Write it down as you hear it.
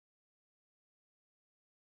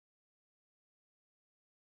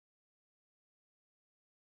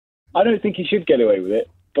I don't think he should get away with it,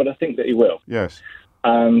 but I think that he will. Yes.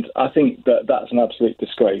 And I think that that's an absolute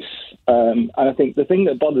disgrace. And I think the thing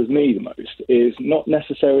that bothers me the most is not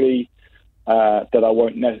necessarily that I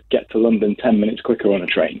won't get to London 10 minutes quicker on a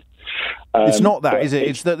train. It's not that, is it?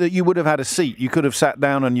 It's that you would have had a seat. You could have sat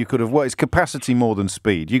down and you could have... Well, it's capacity more than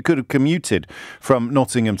speed. You could have commuted from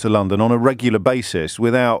Nottingham to London on a regular basis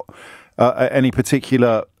without any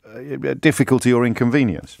particular difficulty or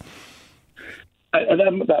inconvenience.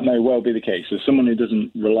 That may well be the case. As someone who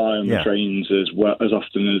doesn't rely on the trains as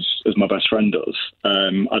often as my best friend does,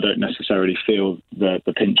 I don't necessarily feel the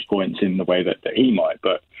pinch points in the way that he might.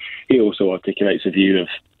 But he also articulates a view of,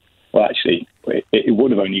 well, actually, it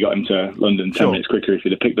would have only got him to London 10 minutes quicker if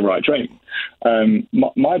he'd have picked the right train.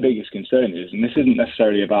 My biggest concern is, and this isn't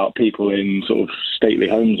necessarily about people in sort of stately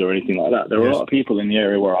homes or anything like that, there are a lot of people in the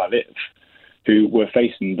area where I live who were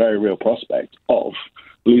facing very real prospect of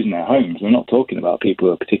losing their homes. We're not talking about people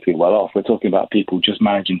who are particularly well off. We're talking about people just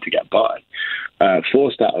managing to get by,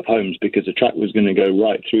 forced out of homes because the track was going to go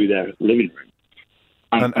right through their living room.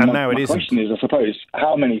 And now it isn't. My question is, I suppose,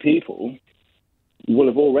 how many people will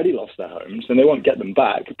have already lost their homes and they won't get them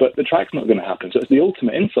back, but the track's not going to happen. So it's the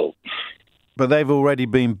ultimate insult. But they've already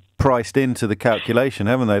been priced into the calculation,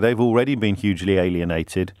 haven't they? They've already been hugely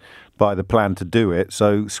alienated by the plan to do it.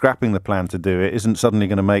 So scrapping the plan to do it isn't suddenly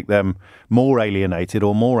going to make them more alienated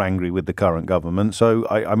or more angry with the current government. So,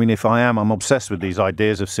 I mean, if I'm obsessed with these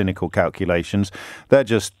ideas of cynical calculations. They're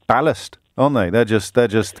just ballast, aren't they? They're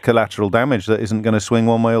just collateral damage that isn't going to swing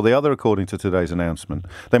one way or the other, according to today's announcement.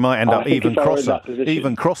 They might end up even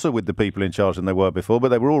crosser with the people in charge than they were before, but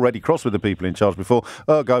they were already cross with the people in charge before.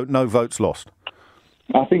 Ergo, no votes lost.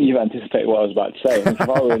 I think you've anticipated what I was about to say. And if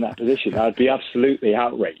I were in that position, I'd be absolutely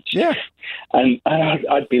outraged. Yeah. And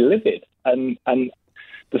I'd be livid. And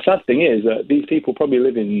the sad thing is that these people probably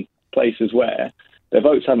live in places where their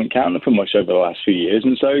votes haven't counted for much over the last few years,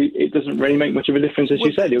 and so it doesn't really make much of a difference, as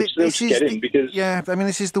you said. They'll just get in because... Yeah, I mean,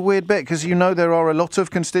 this is the weird bit, because there are a lot of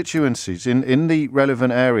constituencies in the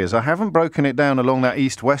relevant areas. I haven't broken it down along that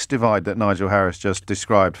east-west divide that Nigel Harris just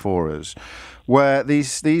described for us, where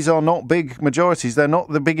these are not big majorities. They're not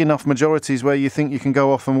the big enough majorities where you think you can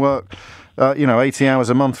go off and work 80 hours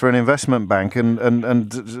a month for an investment bank and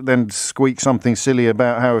then squeak something silly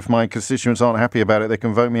about how if my constituents aren't happy about it, they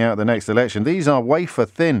can vote me out at the next election. These are wafer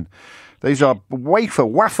thin. These are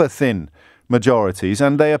wafer thin majorities,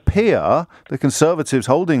 and they appear, the Conservatives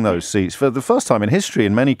holding those seats for the first time in history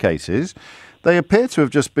in many cases, they appear to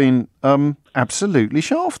have just been absolutely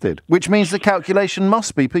shafted, which means the calculation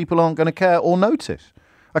must be people aren't going to care or notice.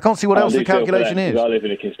 I can't see what else the calculation is.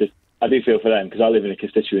 I do feel for them because I live in a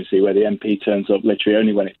constituency where the MP turns up literally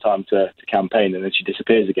only when it's time to campaign, and then she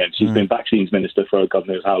disappears again. She's been vaccines minister for God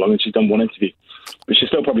knows how long, and she's done one interview. But she'll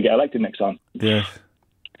still probably get elected next time. Yes.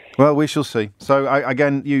 Well, we shall see. So,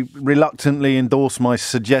 again, you reluctantly endorse my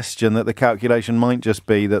suggestion that the calculation might just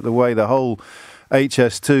be that the way the whole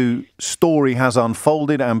HS2 story has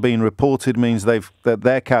unfolded and been reported means that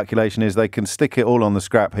their calculation is they can stick it all on the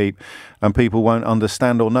scrap heap and people won't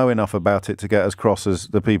understand or know enough about it to get as cross as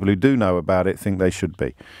the people who do know about it think they should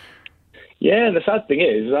be. Yeah, and the sad thing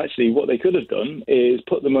is actually what they could have done is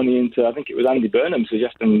put the money into, I think it was Andy Burnham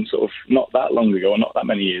suggesting sort of not that long ago or not that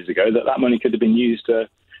many years ago, that money could have been used to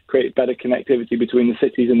create better connectivity between the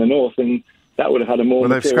cities in the north, and that would have had a more. Well,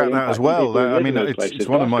 they've scrapped that as well. I mean, it's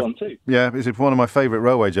one of my it's one of my favourite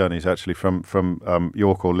railway journeys actually from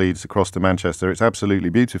York or Leeds across to Manchester. It's absolutely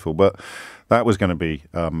beautiful, but that was going to be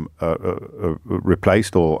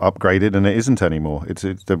replaced or upgraded, and it isn't anymore.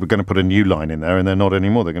 They were going to put a new line in there, and they're not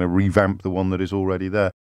anymore. They're going to revamp the one that is already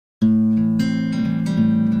there.